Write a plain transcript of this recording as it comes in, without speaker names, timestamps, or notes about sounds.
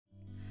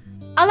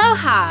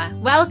Aloha!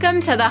 Welcome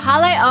to the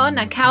Hale'o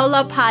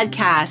Nakaula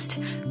podcast.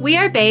 We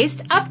are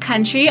based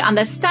upcountry on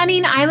the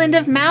stunning island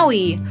of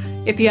Maui.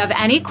 If you have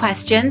any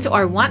questions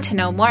or want to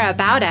know more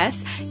about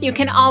us, you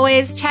can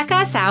always check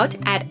us out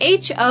at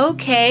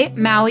hokmaui.com.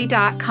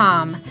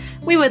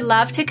 We would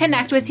love to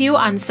connect with you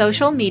on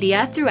social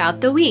media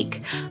throughout the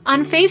week,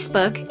 on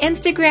Facebook,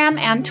 Instagram,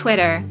 and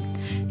Twitter.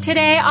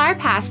 Today, our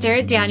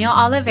pastor, Daniel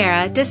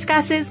Oliveira,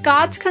 discusses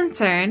God's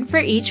concern for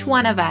each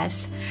one of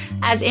us.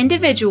 As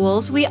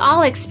individuals, we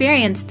all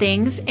experience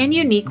things in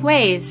unique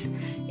ways.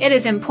 It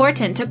is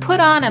important to put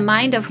on a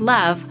mind of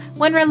love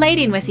when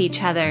relating with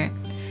each other.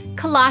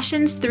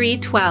 Colossians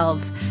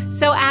 3:12.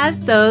 So as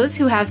those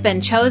who have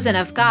been chosen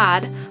of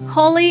God,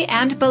 holy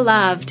and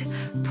beloved,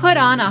 put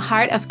on a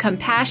heart of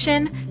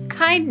compassion,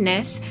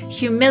 kindness,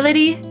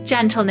 humility,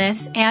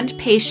 gentleness, and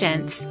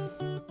patience.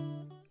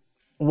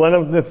 One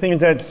of the things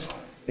that's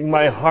in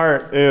my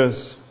heart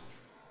is,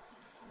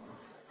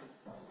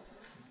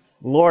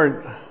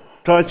 Lord,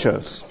 touch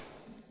us,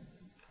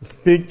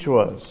 speak to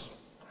us,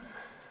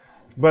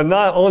 but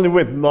not only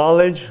with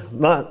knowledge,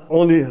 not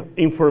only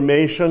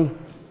information,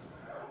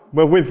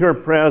 but with your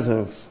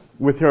presence,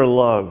 with your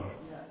love.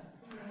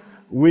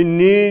 We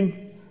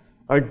need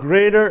a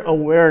greater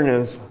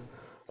awareness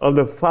of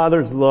the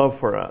Father's love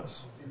for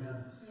us.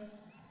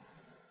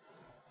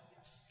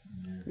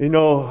 You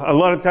know, a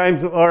lot of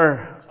times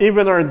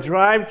even our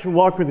drive to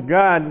walk with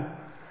God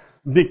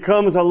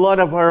becomes a lot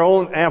of our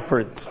own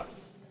effort.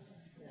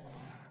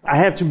 I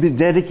have to be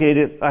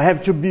dedicated. I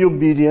have to be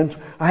obedient.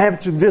 I have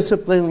to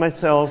discipline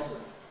myself.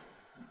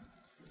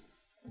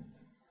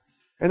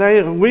 And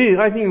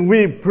I think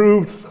we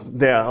proved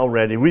that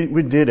already.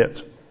 We did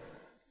it.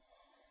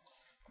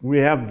 We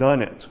have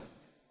done it.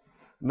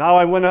 Now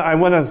I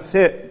wanna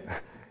sit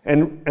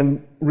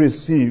and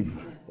receive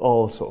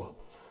also.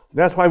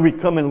 That's why we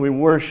come and we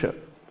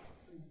worship.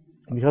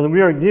 Because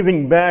we are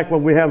giving back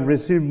what we have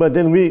received, but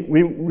then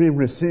we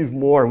receive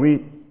more.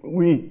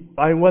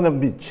 I want to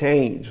be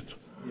changed.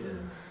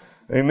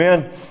 Yeah.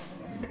 Amen.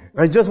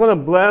 I just want to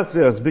bless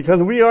this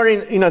because we are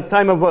in a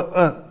time of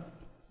a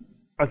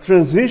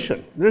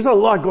transition. There's a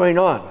lot going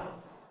on,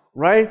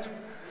 right?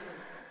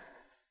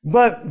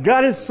 But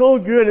God is so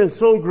good and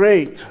so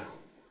great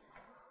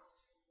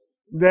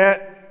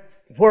that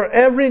for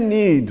every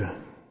need,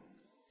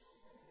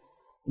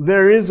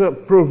 there is a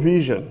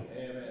provision.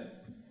 Amen.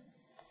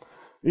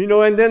 You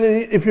know, and then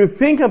if you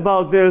think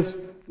about this,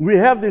 we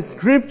have the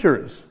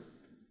scriptures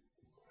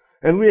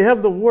and we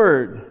have the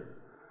Word.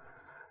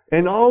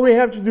 And all we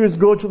have to do is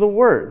go to the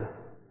Word.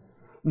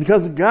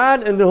 Because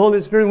God and the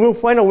Holy Spirit will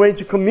find a way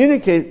to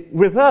communicate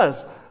with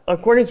us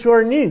according to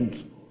our needs.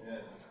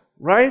 Yes.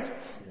 Right?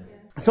 Yes.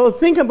 So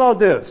think about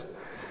this.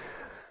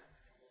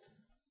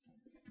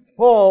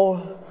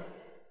 Paul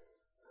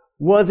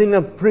was in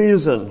a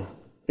prison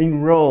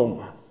in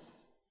Rome.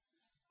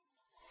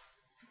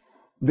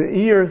 The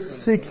year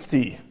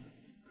 60.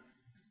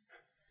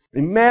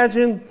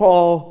 Imagine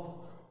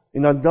Paul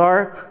in a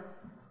dark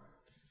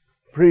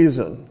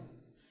prison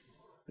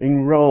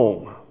in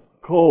Rome,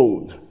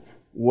 cold,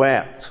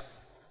 wet,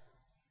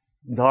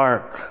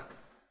 dark,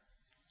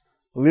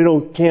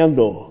 little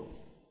candle.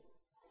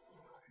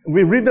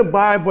 We read the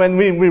Bible and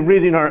we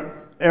read in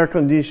our air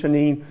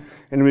conditioning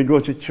and we go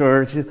to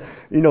church. You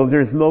know,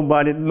 there's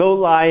nobody, no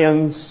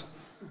lions,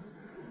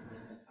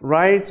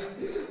 right?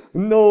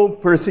 No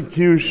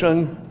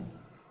persecution,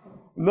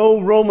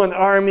 no Roman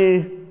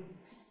army.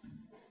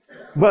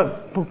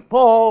 But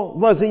Paul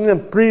was in a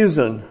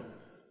prison,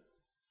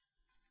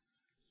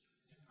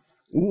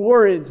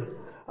 worried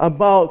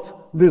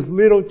about this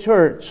little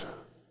church.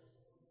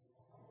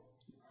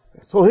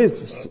 So he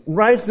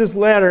writes this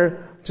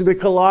letter to the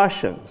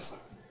Colossians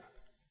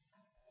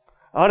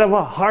out of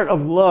a heart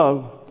of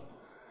love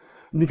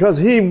because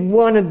he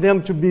wanted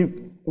them to be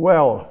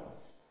well.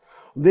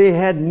 They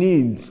had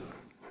needs.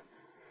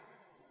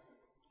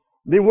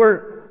 They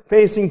were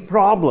facing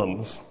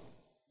problems.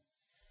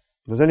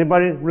 Does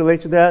anybody relate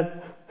to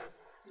that?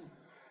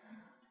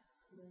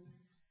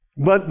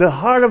 But the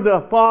heart of the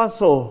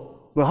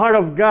apostle, the heart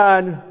of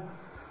God,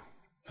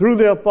 through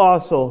the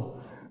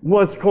apostle,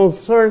 was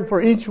concerned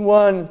for each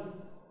one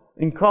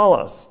in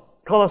Colossae,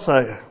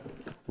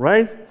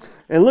 right?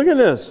 And look at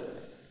this.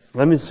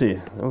 Let me see.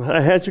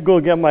 I had to go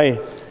get my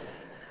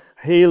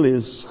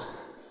Haley's.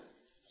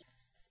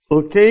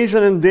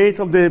 Occasion and date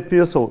of the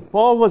epistle.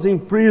 Paul was in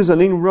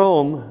prison in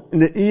Rome in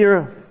the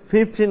year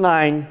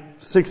 59,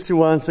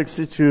 61,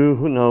 62,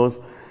 who knows?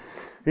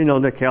 You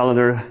know the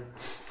calendar.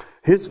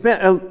 He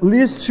spent at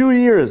least 2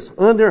 years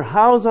under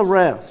house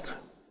arrest.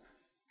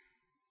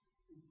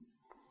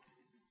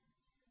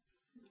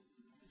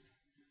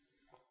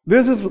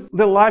 This is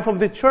the life of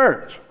the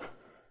church.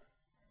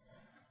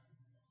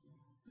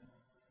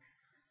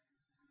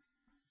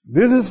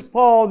 This is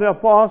Paul the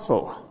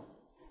apostle.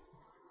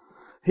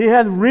 He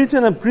had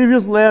written a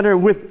previous letter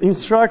with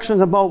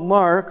instructions about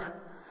Mark.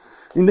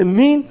 In the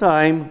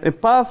meantime,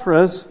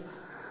 Epaphras,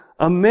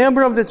 a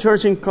member of the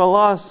church in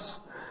Colossus,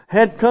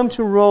 had come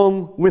to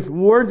Rome with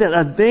word that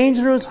a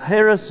dangerous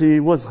heresy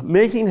was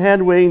making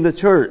headway in the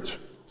church.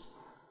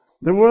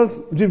 There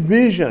was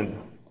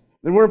division.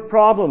 There were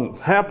problems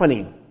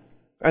happening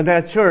at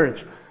that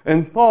church.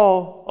 And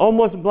Paul,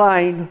 almost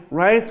blind,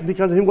 right?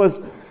 Because he was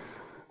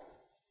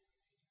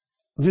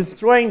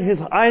destroying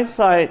his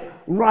eyesight,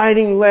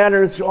 writing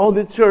letters to all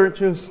the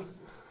churches,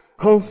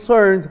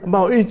 concerned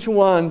about each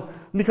one,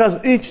 because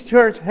each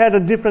church had a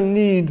different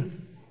need.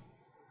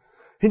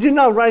 He did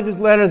not write these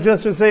letters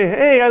just to say,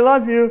 hey, I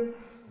love you.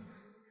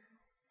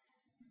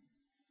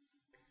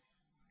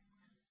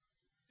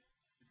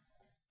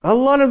 A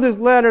lot of these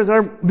letters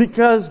are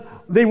because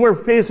they were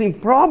facing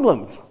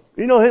problems.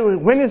 You know,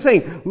 when he's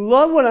saying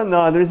love one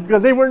another, it's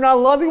because they were not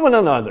loving one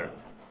another.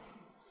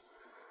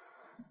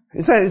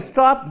 He said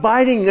stop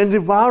biting and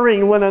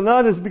devouring one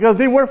another, it's because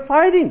they were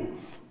fighting.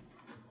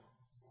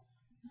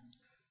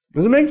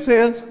 Does it make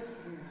sense?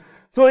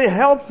 So it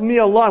helps me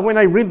a lot when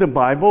I read the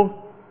Bible.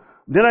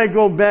 Then I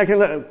go back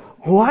and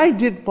why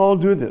did Paul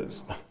do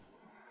this?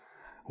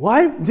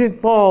 Why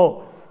did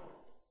Paul,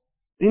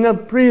 in a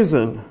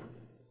prison,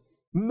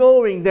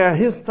 knowing that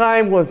his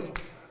time was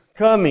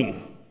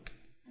coming,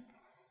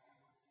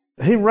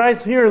 he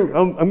writes here,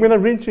 I'm going to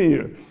read to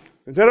you.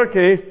 Is that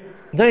okay?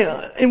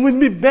 It would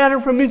be better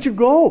for me to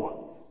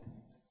go.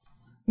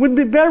 It would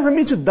be better for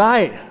me to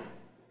die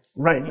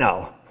right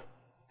now.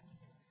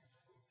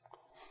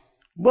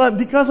 But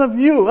because of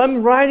you,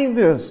 I'm writing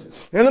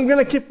this. And I'm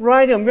going to keep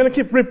writing. I'm going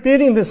to keep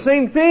repeating the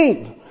same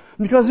thing.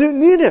 Because you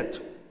need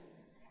it.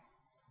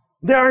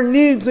 There are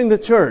needs in the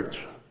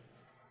church.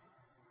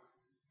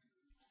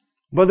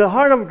 But the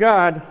heart of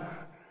God,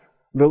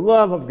 the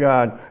love of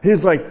God,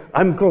 He's like,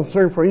 I'm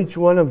concerned for each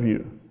one of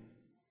you.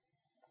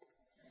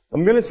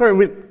 I'm going to start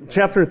with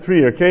chapter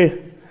 3,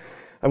 okay?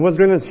 I was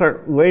going to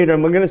start later.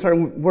 I'm going to start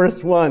with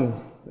verse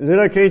 1. Is it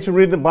okay to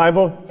read the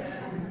Bible?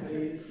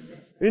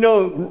 You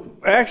know,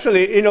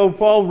 actually,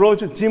 Paul wrote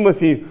to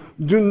Timothy,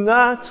 do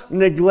not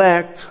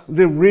neglect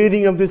the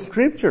reading of the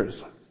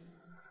scriptures.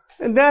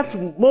 And that's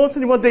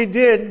mostly what they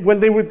did when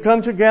they would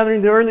come together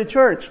in the early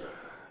church.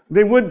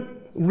 They would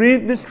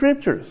read the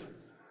scriptures.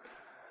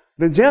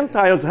 The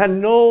Gentiles had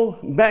no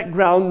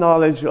background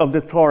knowledge of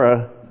the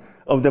Torah,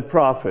 of the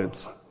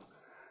prophets.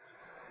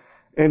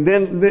 And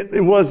then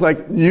it was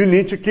like, you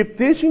need to keep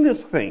teaching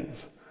these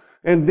things.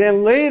 And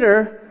then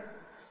later,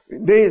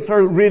 they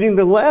started reading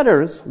the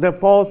letters that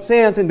Paul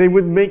sent, and they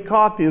would make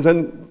copies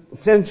and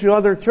send to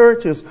other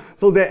churches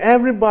so that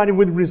everybody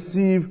would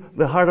receive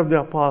the heart of the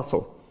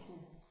apostle.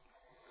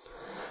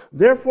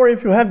 Therefore,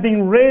 if you have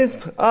been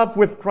raised up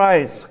with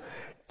Christ,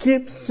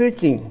 keep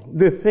seeking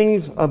the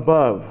things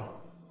above,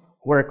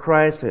 where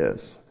Christ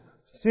is,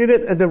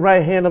 seated at the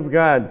right hand of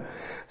God.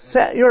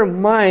 Set your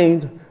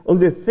mind on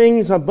the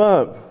things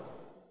above,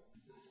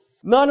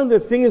 not on the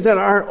things that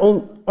are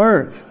on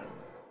earth.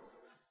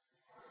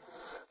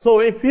 So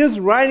if he's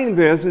writing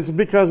this, it's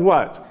because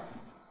what?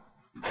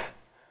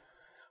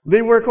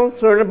 They were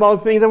concerned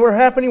about things that were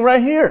happening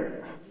right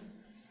here.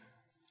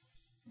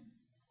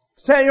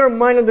 Set your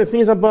mind on the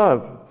things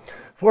above.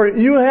 For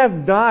you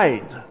have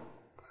died,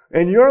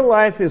 and your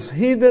life is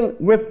hidden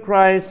with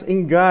Christ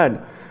in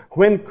God.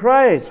 When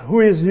Christ,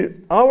 who is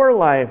our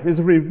life, is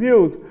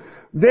revealed,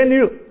 then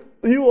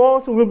you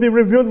also will be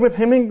revealed with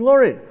Him in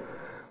glory.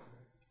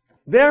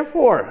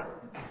 Therefore,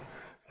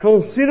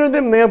 consider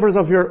the members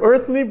of your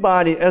earthly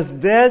body as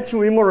dead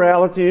to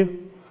immorality,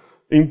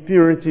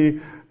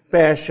 impurity,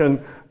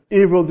 passion,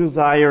 evil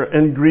desire,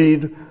 and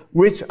greed,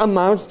 which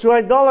amounts to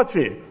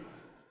idolatry.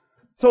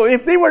 So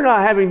if they were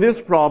not having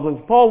these problems,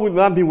 Paul would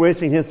not be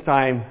wasting his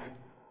time,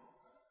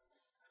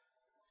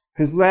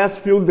 his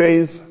last few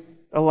days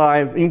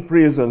alive in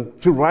prison,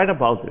 to write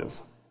about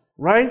this.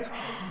 Right?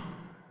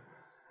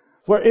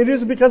 For it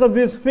is because of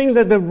these things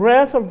that the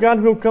wrath of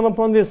God will come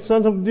upon the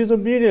sons of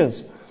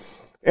disobedience.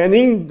 And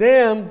in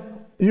them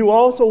you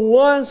also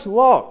once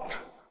walked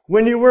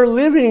when you were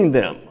living in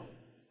them.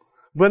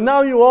 But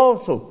now you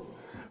also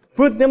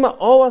put them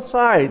all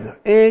aside: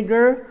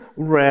 anger,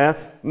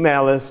 wrath,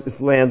 malice,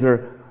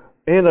 slander,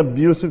 and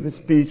abusive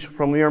speech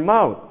from your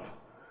mouth.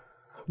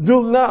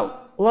 Do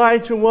not lie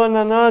to one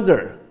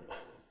another.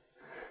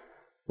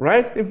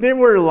 Right? If they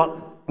were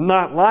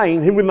not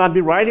lying, he would not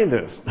be writing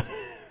this.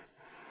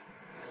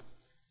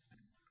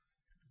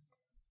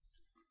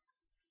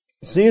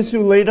 Since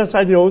you laid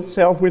aside the old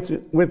self with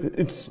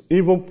its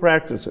evil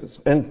practices,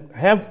 and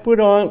have put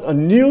on a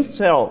new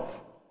self,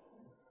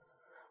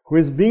 who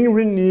is being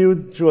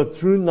renewed to a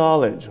true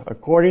knowledge,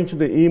 according to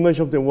the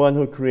image of the one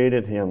who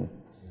created him.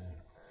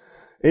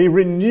 A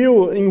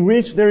renewal in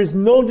which there is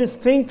no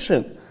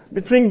distinction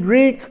between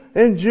Greek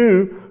and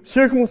Jew,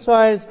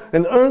 circumcised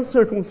and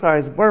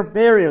uncircumcised,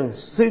 barbarian,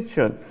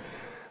 Scythian,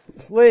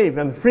 slave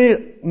and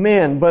free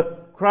man,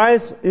 but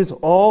Christ is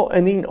all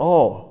and in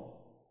all.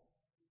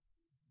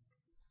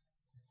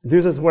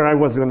 This is where I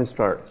was going to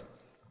start.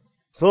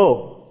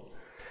 So,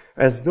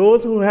 as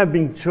those who have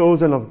been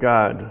chosen of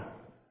God,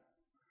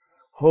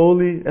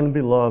 holy and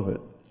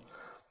beloved,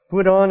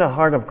 put on a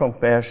heart of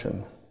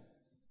compassion,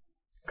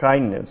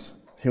 kindness,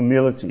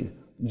 humility,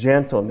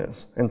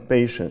 gentleness, and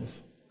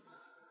patience,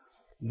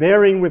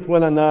 bearing with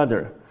one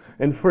another,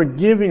 and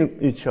forgiving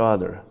each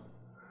other.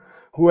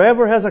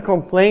 Whoever has a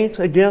complaint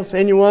against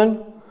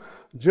anyone,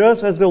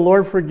 just as the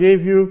Lord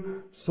forgave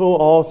you, so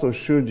also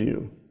should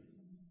you.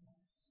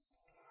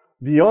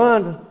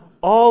 Beyond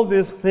all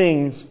these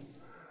things,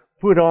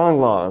 put on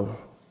love.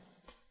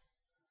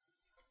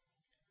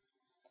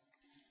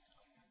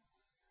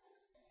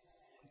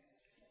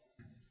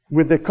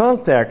 With the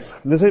context,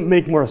 does it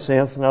make more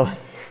sense now?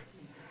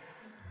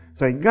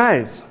 It's like,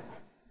 guys,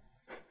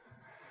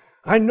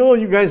 I know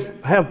you guys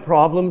have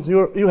problems.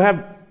 You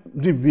have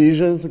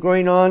divisions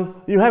going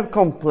on. You have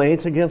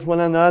complaints against one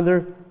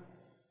another.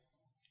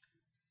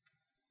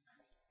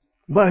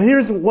 But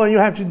here's what you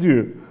have to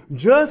do.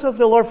 Just as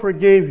the Lord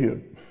forgave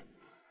you,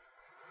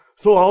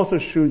 so also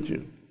should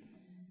you.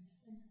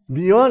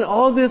 Beyond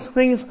all these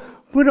things,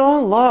 put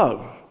on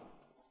love.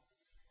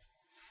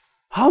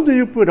 How do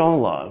you put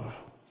on love?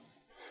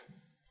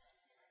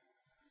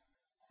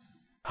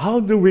 How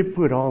do we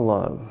put on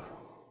love?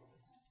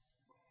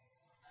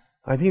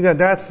 I think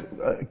that's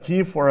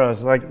key for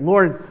us. Like,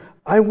 Lord,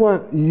 I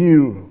want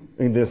you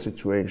in this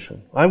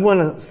situation. I want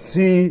to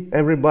see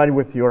everybody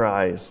with your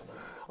eyes.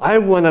 I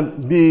want to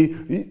be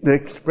the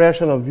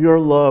expression of your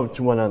love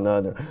to one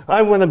another.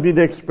 I want to be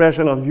the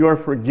expression of your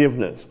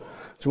forgiveness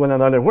to one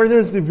another. Where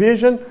there's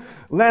division,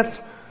 let's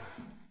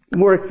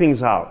work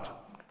things out.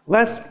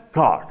 Let's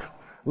talk.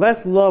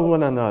 Let's love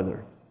one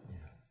another.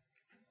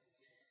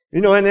 You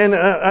know, and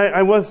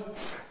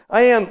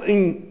I am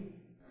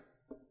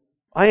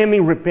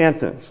in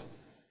repentance.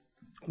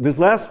 These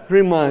last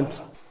 3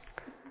 months,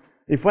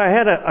 if I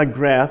had a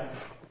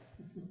graph,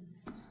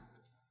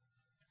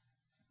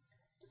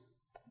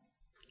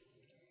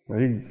 are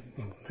you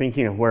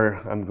thinking of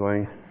where I'm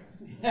going?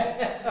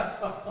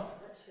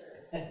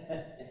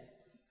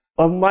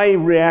 Of my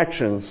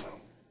reactions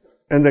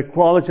and the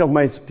quality of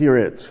my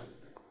spirit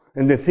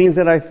and the things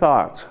that I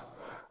thought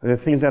and the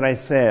things that I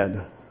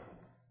said.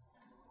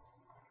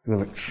 It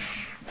was like,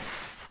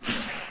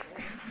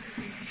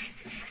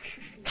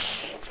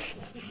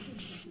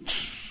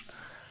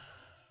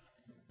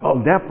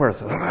 oh, that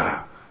person.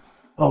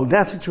 Oh,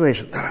 that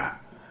situation.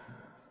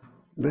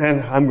 Then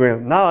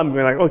now I'm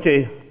going like,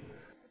 okay,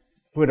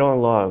 put on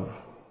love.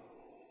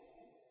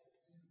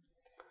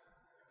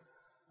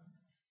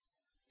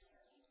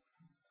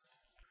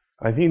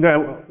 I think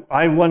that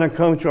I want to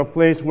come to a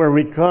place where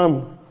we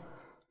come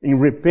in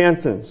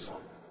repentance.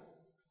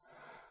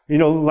 You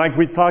know, like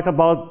we talked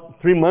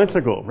about 3 months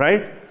ago,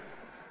 right?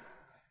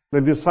 The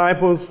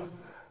disciples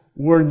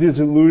were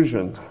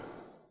disillusioned.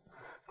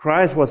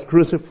 Christ was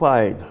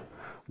crucified.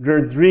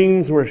 Their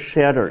dreams were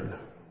shattered.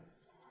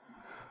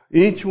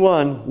 Each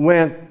one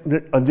went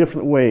a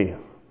different way.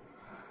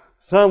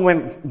 Some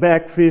went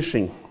back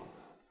fishing.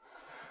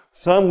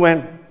 Some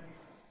went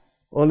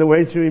on the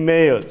way to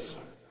Emmaus.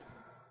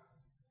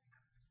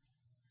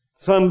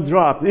 Some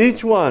dropped.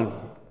 Each one,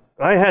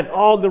 I had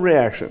all the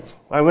reactions.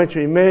 I went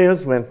to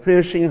Emmaus, went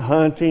fishing,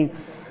 hunting,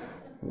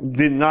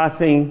 did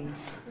nothing.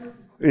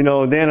 You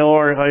know, then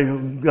or I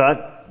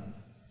got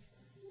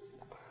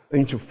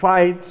into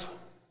fights.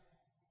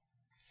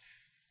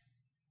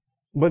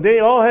 But they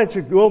all had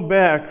to go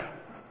back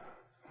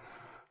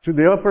to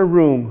the upper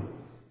room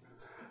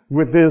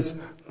with this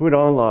put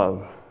on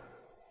love.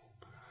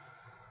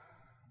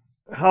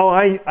 How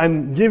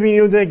I'm giving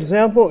you the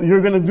example,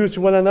 you're going to do to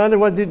one another.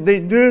 What did they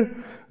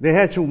do? They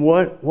had to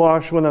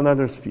wash one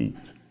another's feet.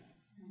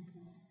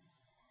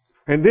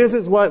 And this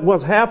is what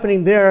was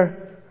happening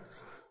there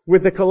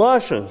with the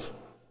Colossians.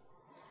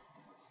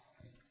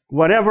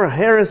 Whatever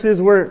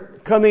heresies were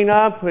coming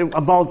up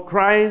about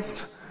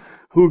Christ,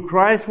 who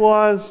Christ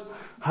was,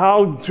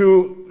 how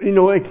to,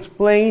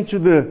 explain to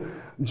the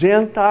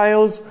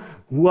Gentiles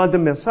what the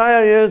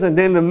Messiah is, and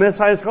then the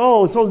Messiah is,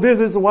 so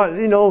this is what,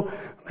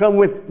 come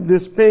with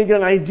these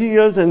pagan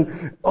ideas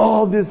and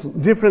all these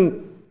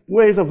different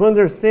ways of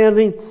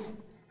understanding.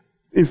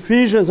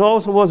 Ephesians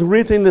also was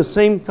written in the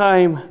same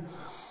time.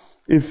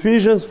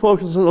 Ephesians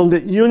focuses on the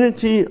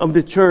unity of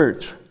the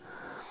church.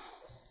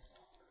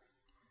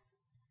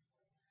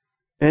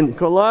 And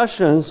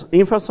Colossians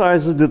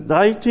emphasizes the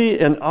deity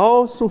and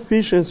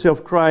all-sufficiency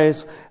of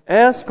Christ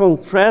as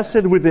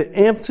contrasted with the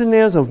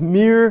emptiness of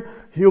mere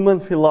human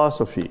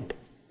philosophy.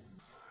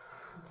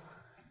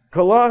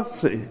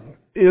 Colossae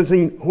is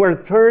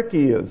where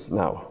Turkey is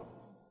now.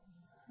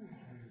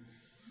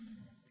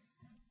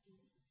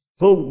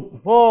 So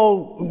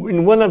Paul,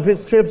 in one of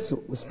his trips,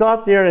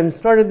 stopped there and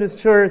started this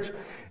church,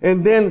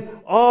 and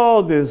then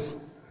all these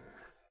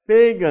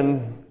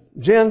pagan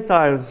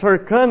Gentiles are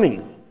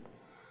coming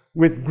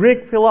with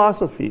Greek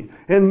philosophy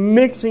and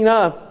mixing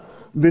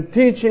up the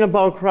teaching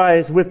about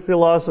Christ with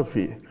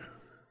philosophy.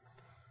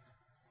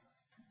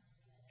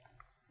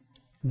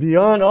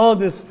 Beyond all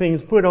these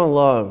things, put on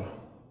love,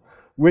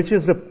 which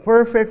is the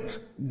perfect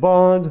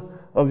bond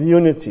of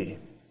unity.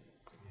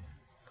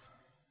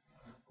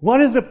 What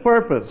is the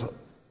purpose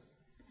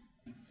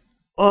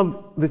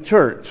of the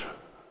church?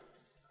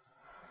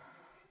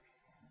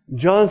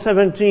 John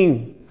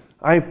 17,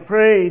 I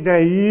pray that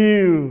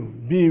you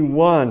be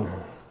one,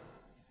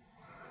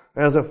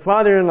 as the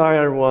Father and I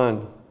are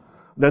one,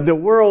 that the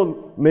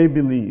world may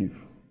believe.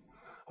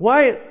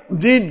 Why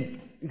did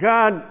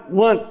God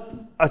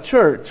want a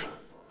church?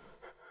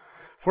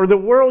 For the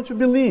world to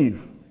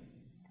believe.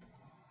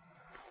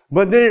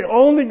 But they're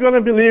only going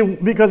to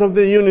believe because of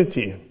the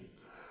unity.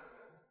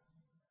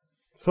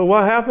 So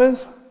what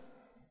happens?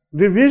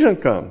 Division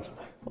comes.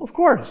 Of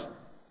course.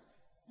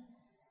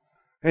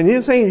 And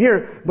he's saying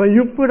here, but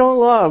you put on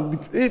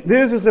love.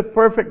 This is the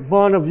perfect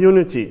bond of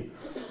unity.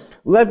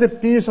 Let the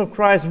peace of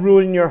Christ rule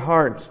in your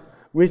hearts,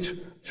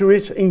 to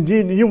which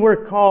indeed you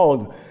were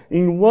called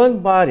in one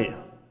body.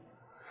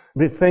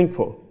 Be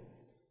thankful.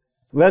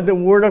 Let the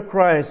word of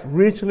Christ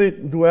richly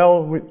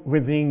dwell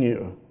within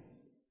you.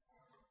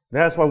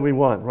 That's what we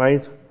want,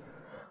 right?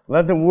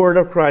 Let the word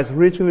of Christ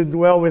richly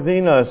dwell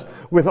within us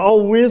with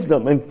all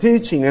wisdom and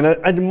teaching and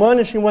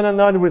admonishing one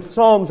another with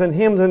psalms and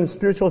hymns and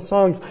spiritual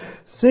songs,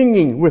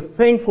 singing with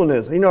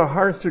thankfulness in our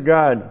hearts to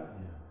God.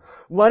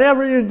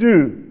 Whatever you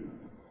do,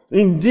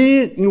 in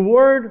deed, in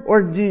word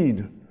or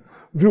deed,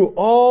 do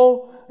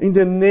all in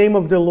the name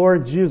of the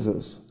Lord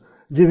Jesus,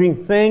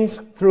 giving thanks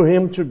through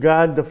him to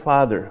God the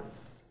Father.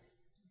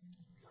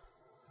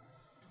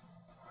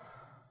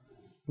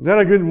 Is that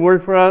a good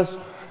word for us?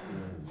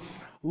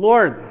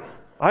 Lord,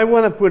 I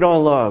want to put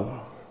on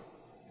love.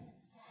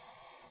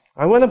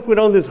 I want to put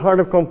on this heart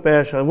of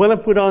compassion. I want to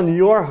put on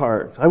your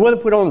heart. I want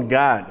to put on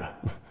God.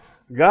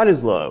 God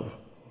is love.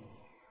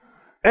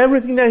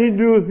 Everything that he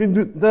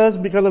does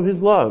because of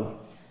his love.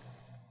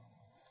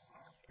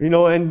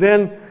 And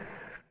then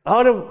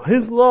out of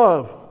his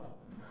love,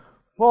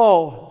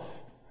 Paul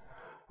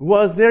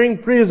was there in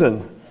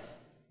prison.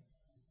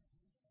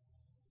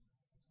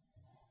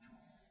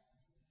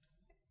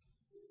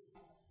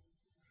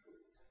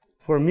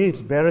 For me,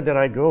 it's better that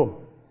I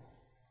go.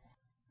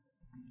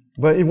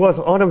 But it was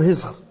out of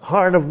his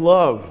heart of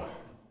love.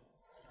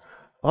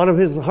 Out of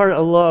his heart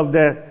of love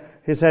that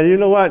he said, you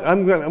know what,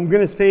 I'm going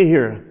to stay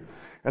here.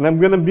 And I'm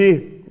going to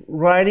be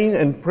writing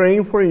and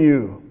praying for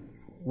you.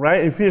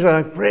 Right? Ephesians,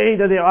 I pray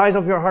that the eyes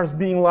of your hearts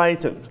be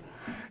enlightened.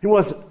 He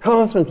was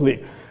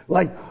constantly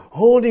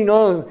holding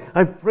on.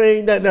 I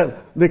pray that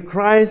the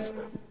Christ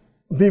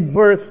be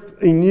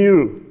birthed in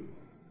you.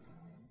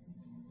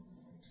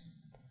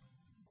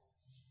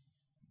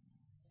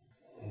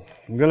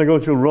 I'm going to go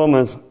to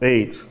Romans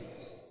 8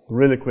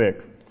 really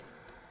quick.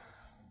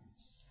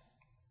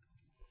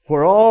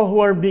 For all who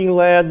are being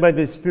led by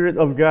the Spirit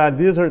of God,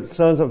 these are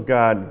sons of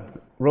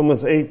God.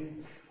 Romans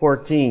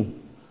 8:14.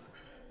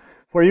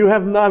 For you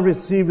have not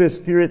received the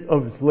spirit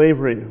of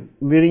slavery,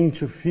 leading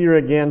to fear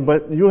again,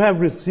 but you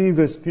have received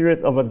the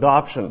spirit of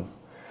adoption,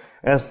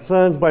 as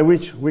sons by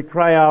which we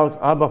cry out,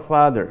 Abba,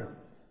 Father.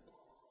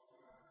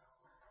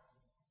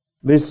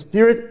 The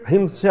Spirit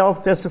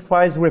himself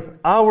testifies with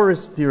our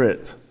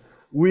spirit.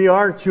 We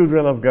are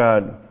children of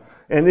God.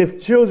 And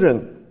if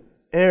children,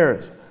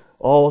 heirs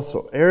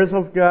also, heirs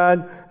of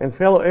God and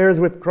fellow heirs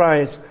with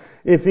Christ,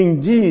 if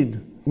indeed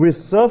we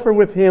suffer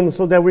with him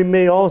so that we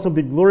may also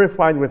be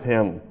glorified with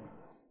him.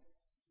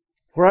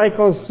 For I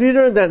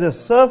consider that the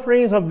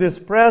sufferings of this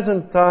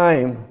present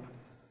time,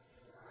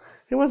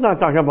 he was not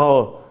talking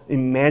about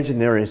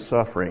imaginary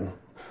suffering.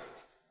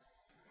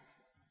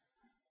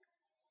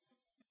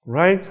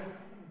 Right?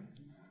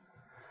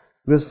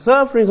 The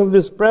sufferings of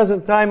this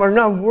present time are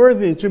not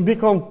worthy to be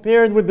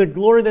compared with the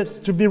glory that's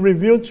to be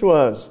revealed to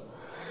us.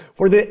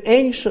 For the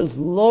anxious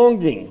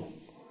longing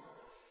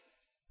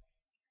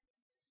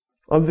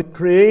of the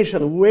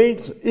creation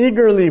waits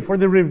eagerly for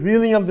the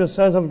revealing of the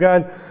sons of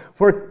God.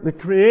 For the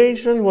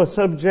creation was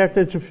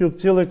subjected to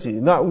futility,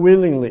 not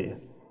willingly,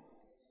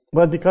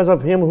 but because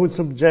of him who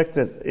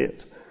subjected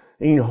it,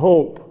 in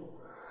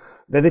hope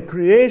that the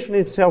creation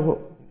itself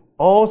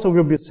also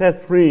will be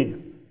set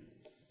free.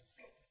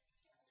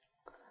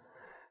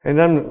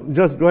 And I'm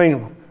just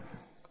going,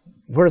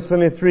 verse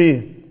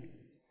 23.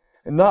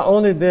 And not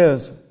only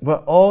this,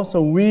 but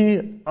also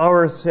we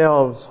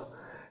ourselves,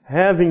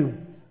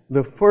 having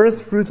the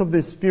first fruits of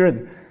the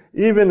Spirit,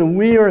 even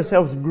we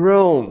ourselves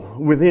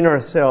groan within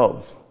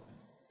ourselves.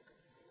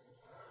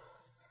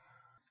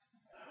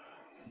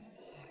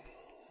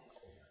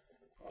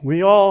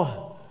 We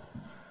all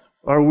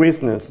are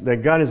witness that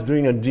God is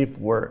doing a deep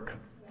work.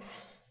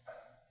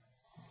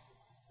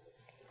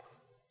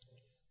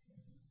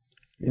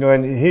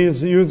 And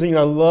he's using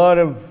a lot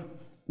of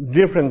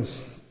different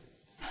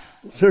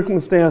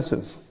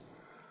circumstances.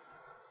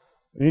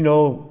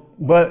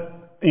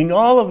 But in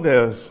all of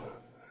this,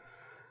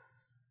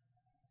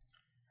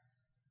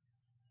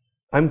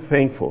 I'm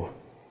thankful.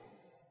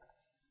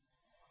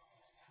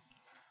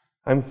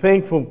 I'm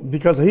thankful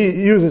because he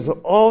uses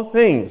all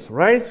things,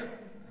 right?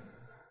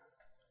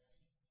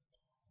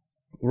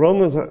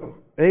 Romans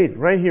 8,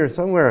 right here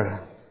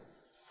somewhere.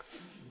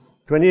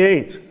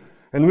 28.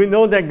 And we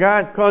know that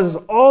God causes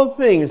all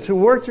things to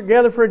work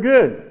together for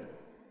good.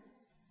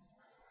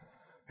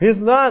 He's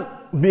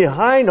not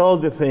behind all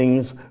the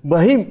things,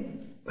 but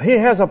he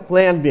has a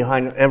plan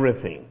behind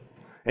everything.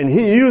 And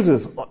He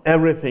uses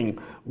everything.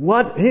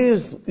 What He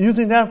is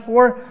using that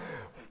for?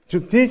 To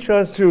teach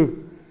us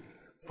to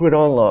put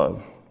on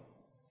love.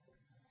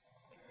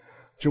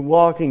 To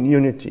walk in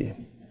unity.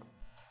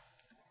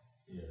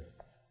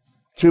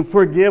 To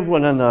forgive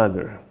one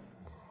another.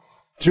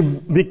 To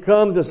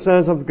become the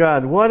sons of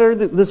God. What are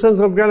the sons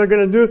of God are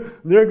going to do?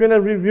 They're going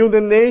to reveal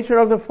the nature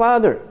of the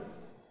Father.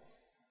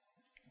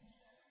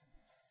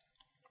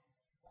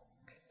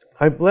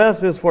 I bless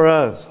this for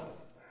us.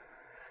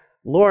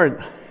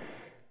 Lord,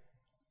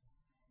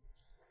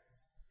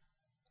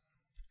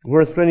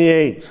 verse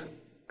 28,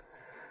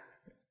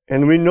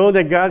 and we know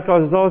that God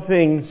causes all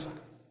things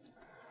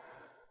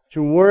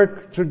to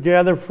work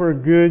together for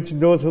good to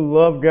those who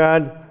love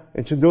God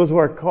and to those who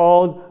are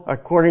called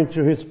according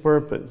to His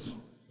purpose.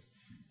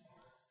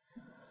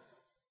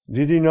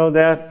 Did you know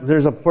that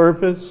there's a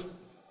purpose?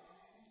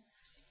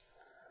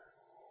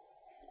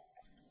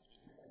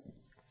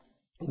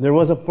 There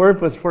was a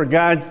purpose for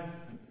God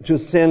to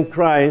send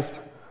Christ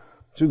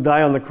to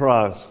die on the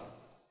cross.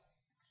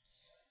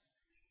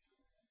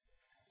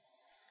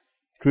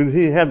 Could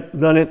He have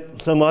done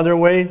it some other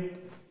way?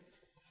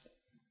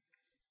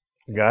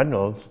 God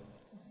knows.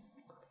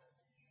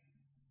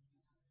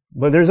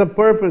 But there's a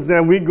purpose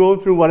that we go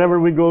through whatever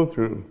we go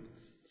through.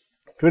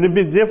 Could it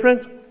be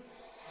different?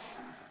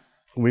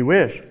 We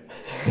wish.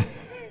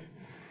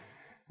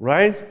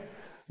 Right?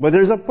 But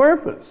there's a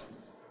purpose.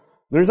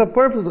 There's a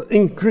purpose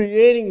in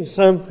creating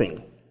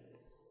something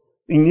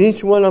in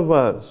each one of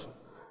us.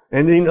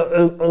 And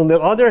on the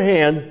other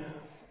hand,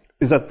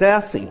 is a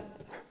testing.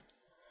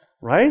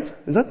 Right?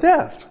 It's a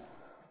test.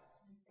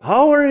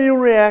 How are you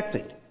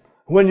reacting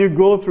when you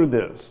go through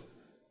this?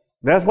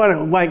 That's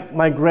what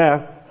my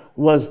graph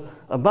was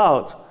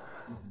about.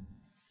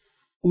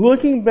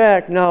 Looking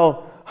back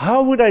now,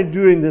 how would I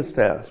do in this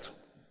test?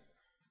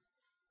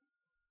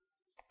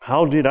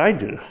 How did I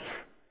do?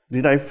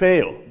 Did I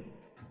fail?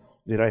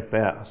 Did I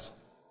pass?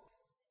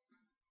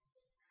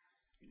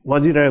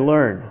 What did I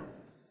learn?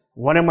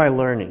 What am I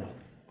learning?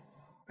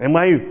 Am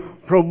I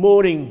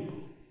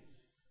promoting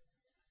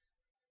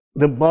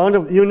the bond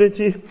of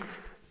unity?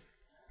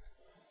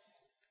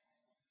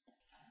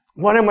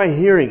 What am I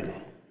hearing?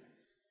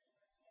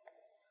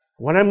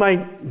 What am I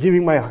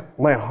giving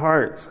my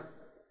heart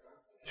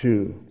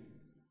to?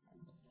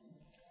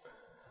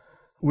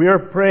 We are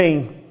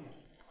praying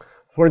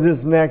for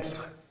this next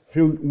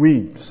few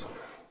weeks.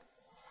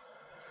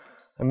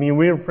 I mean,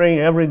 we are praying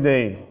every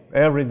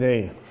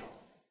day,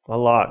 a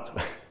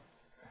lot.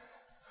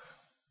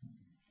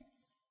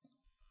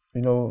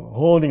 You know,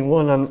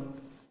 holding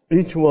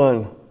each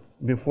one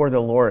before the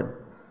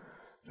Lord.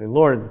 Say,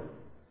 Lord,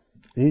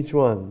 each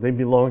one, they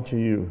belong to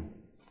you.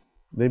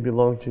 They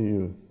belong to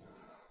you.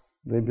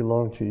 They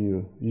belong to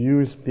you.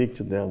 You speak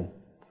to them.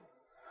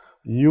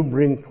 You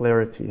bring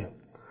clarity.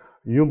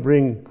 You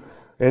bring,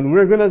 and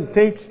we're going to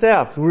take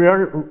steps. We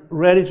are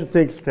ready to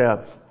take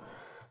steps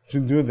to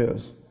do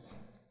this.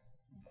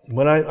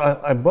 But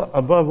I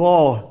above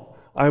all,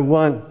 I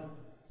want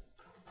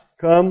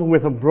come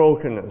with a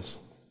brokenness,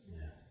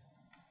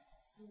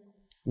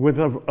 with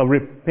a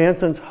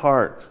repentant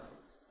heart.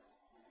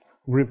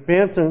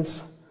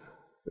 Repentance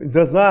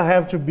does not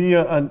have to be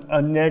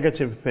a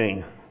negative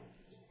thing.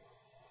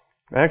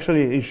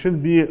 Actually, it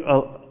should be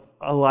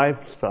a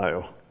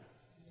lifestyle.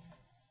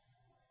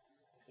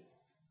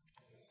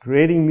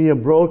 Creating me a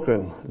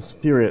broken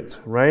spirit,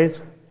 right?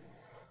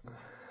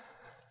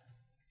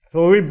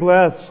 So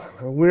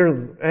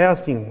we're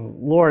asking,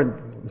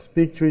 Lord,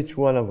 speak to each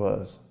one of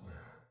us.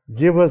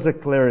 Give us the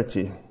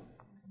clarity.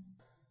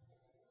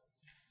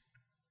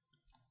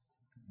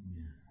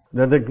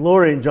 That the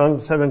glory, John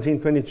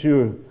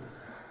 17:22,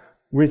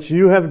 which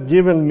you have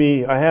given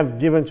me, I have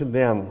given to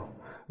them,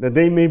 that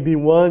they may be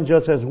one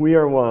just as we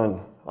are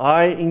one.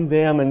 I in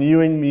them and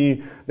you in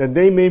me, that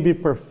they may be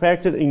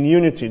perfected in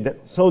unity,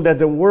 so that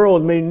the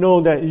world may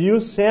know that you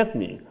sent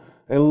me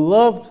and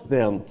loved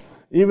them,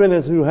 even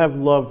as you have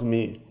loved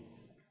me.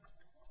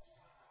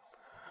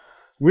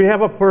 We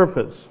have a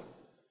purpose.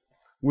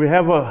 We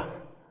have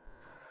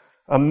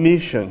a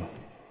mission.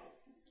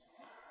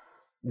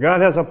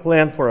 God has a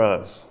plan for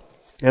us.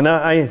 And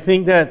I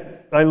think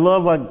that I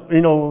love what,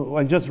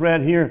 I just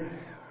read here.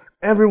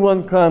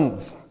 Everyone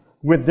comes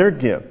with their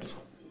gifts.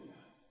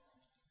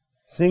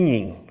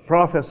 Singing,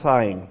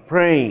 prophesying,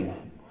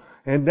 praying.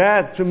 And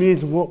that to me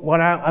is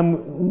what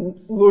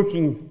I'm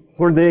looking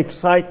for, the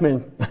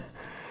excitement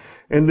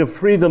and the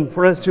freedom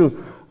for us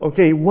to,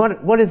 okay,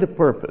 what is the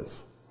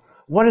purpose?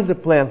 What is the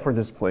plan for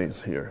this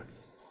place here?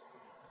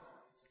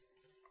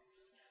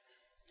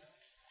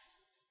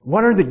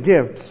 What are the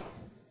gifts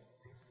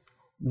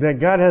that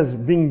God has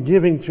been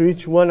giving to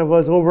each one of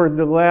us over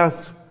the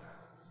last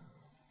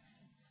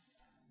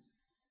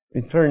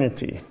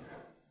eternity?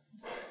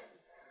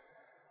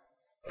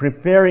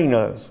 Preparing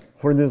us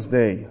for this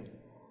day.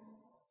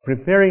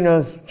 Preparing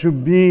us to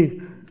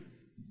be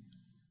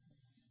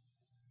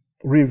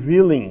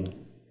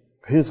revealing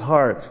His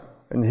heart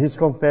and His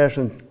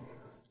compassion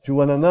to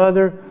one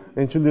another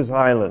and to this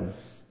island.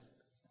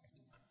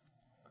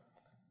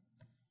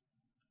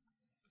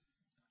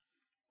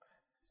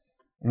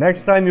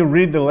 Next time you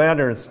read the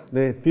letters,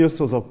 the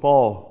epistles of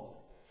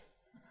Paul,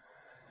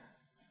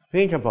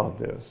 think about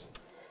this.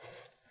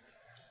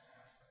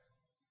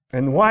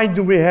 And why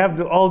do we have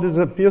all these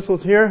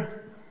epistles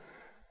here?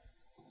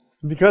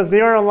 Because they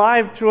are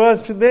alive to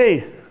us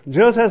today,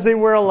 just as they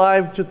were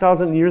alive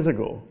 2,000 years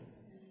ago.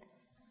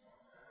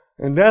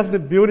 And that's the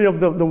beauty of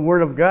the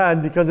Word of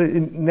God, because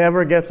it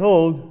never gets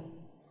old.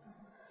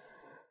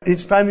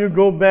 Each time you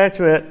go back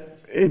to it,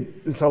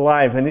 it's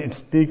alive and it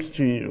speaks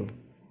to you.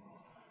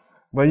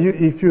 But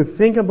if you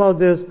think about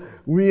this,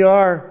 we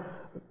are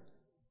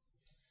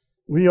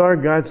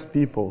God's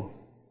people.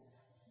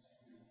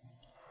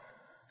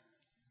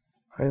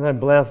 And I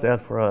bless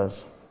that for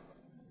us.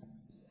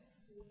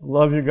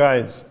 Love you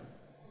guys.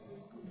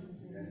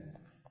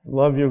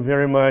 Love you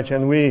very much.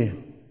 And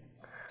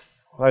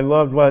I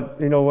loved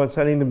what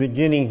said in the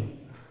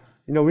beginning.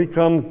 We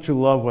come to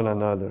love one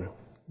another.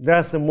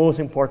 That's the most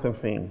important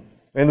thing.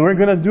 And we're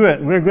going to do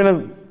it. We're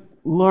going to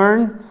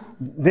learn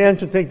then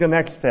to take the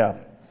next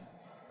step.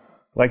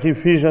 Like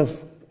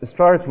Ephesians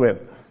starts with.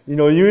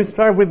 You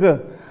start with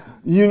the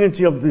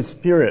unity of the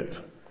Spirit.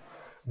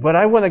 But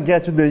I want to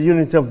get to the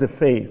unity of the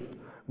faith,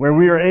 where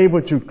we are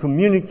able to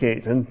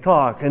communicate and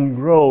talk and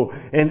grow,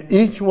 and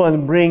each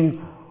one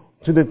bring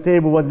to the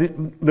table what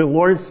the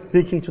Lord is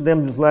speaking to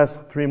them these last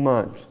 3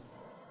 months.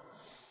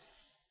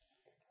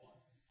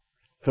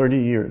 30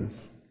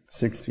 years,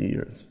 60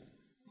 years.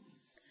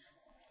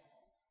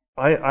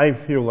 I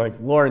feel like,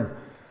 Lord,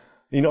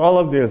 in all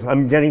of this,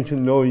 I'm getting to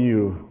know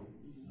you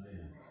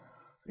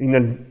in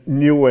a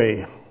new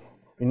way,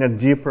 in a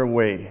deeper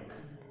way.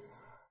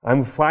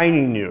 I'm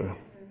finding you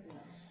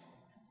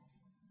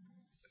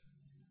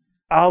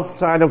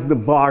outside of the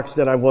box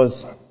that I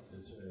was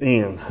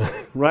in,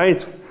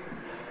 right?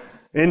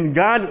 And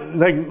God,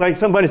 like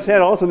somebody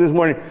said also this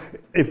morning,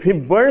 if He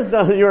burns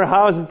down your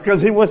house, it's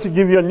because He wants to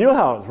give you a new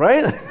house,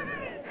 right?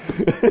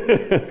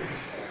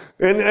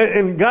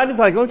 and God is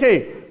like,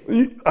 okay,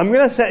 I'm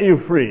going to set you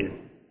free.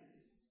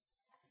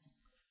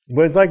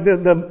 But it's like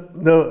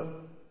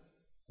the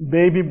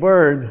baby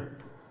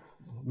bird,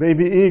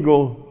 baby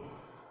eagle,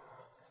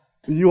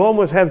 you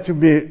almost have to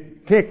be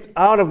kicked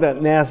out of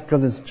that nest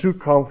because it's too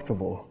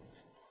comfortable,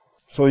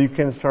 so you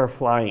can start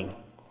flying.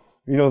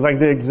 Like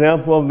the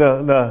example of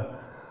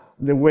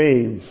the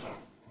waves.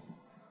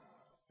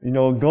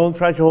 Don't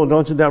try to hold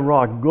on to that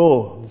rock.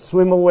 Go,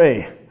 swim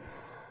away.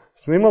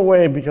 Swim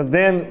away, because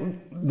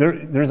then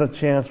there's a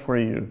chance for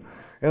you.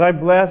 And I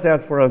bless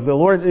that for us. The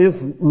Lord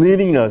is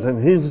leading us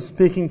and He's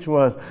speaking to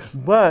us,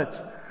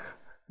 but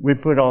we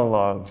put on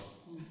love.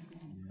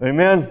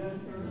 Amen?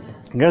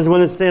 You guys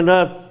want to stand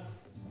up?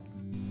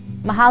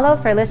 Mahalo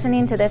for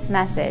listening to this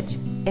message.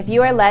 If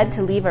you are led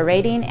to leave a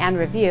rating and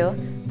review,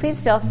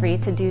 please feel free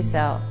to do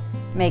so.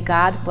 May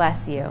God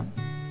bless you.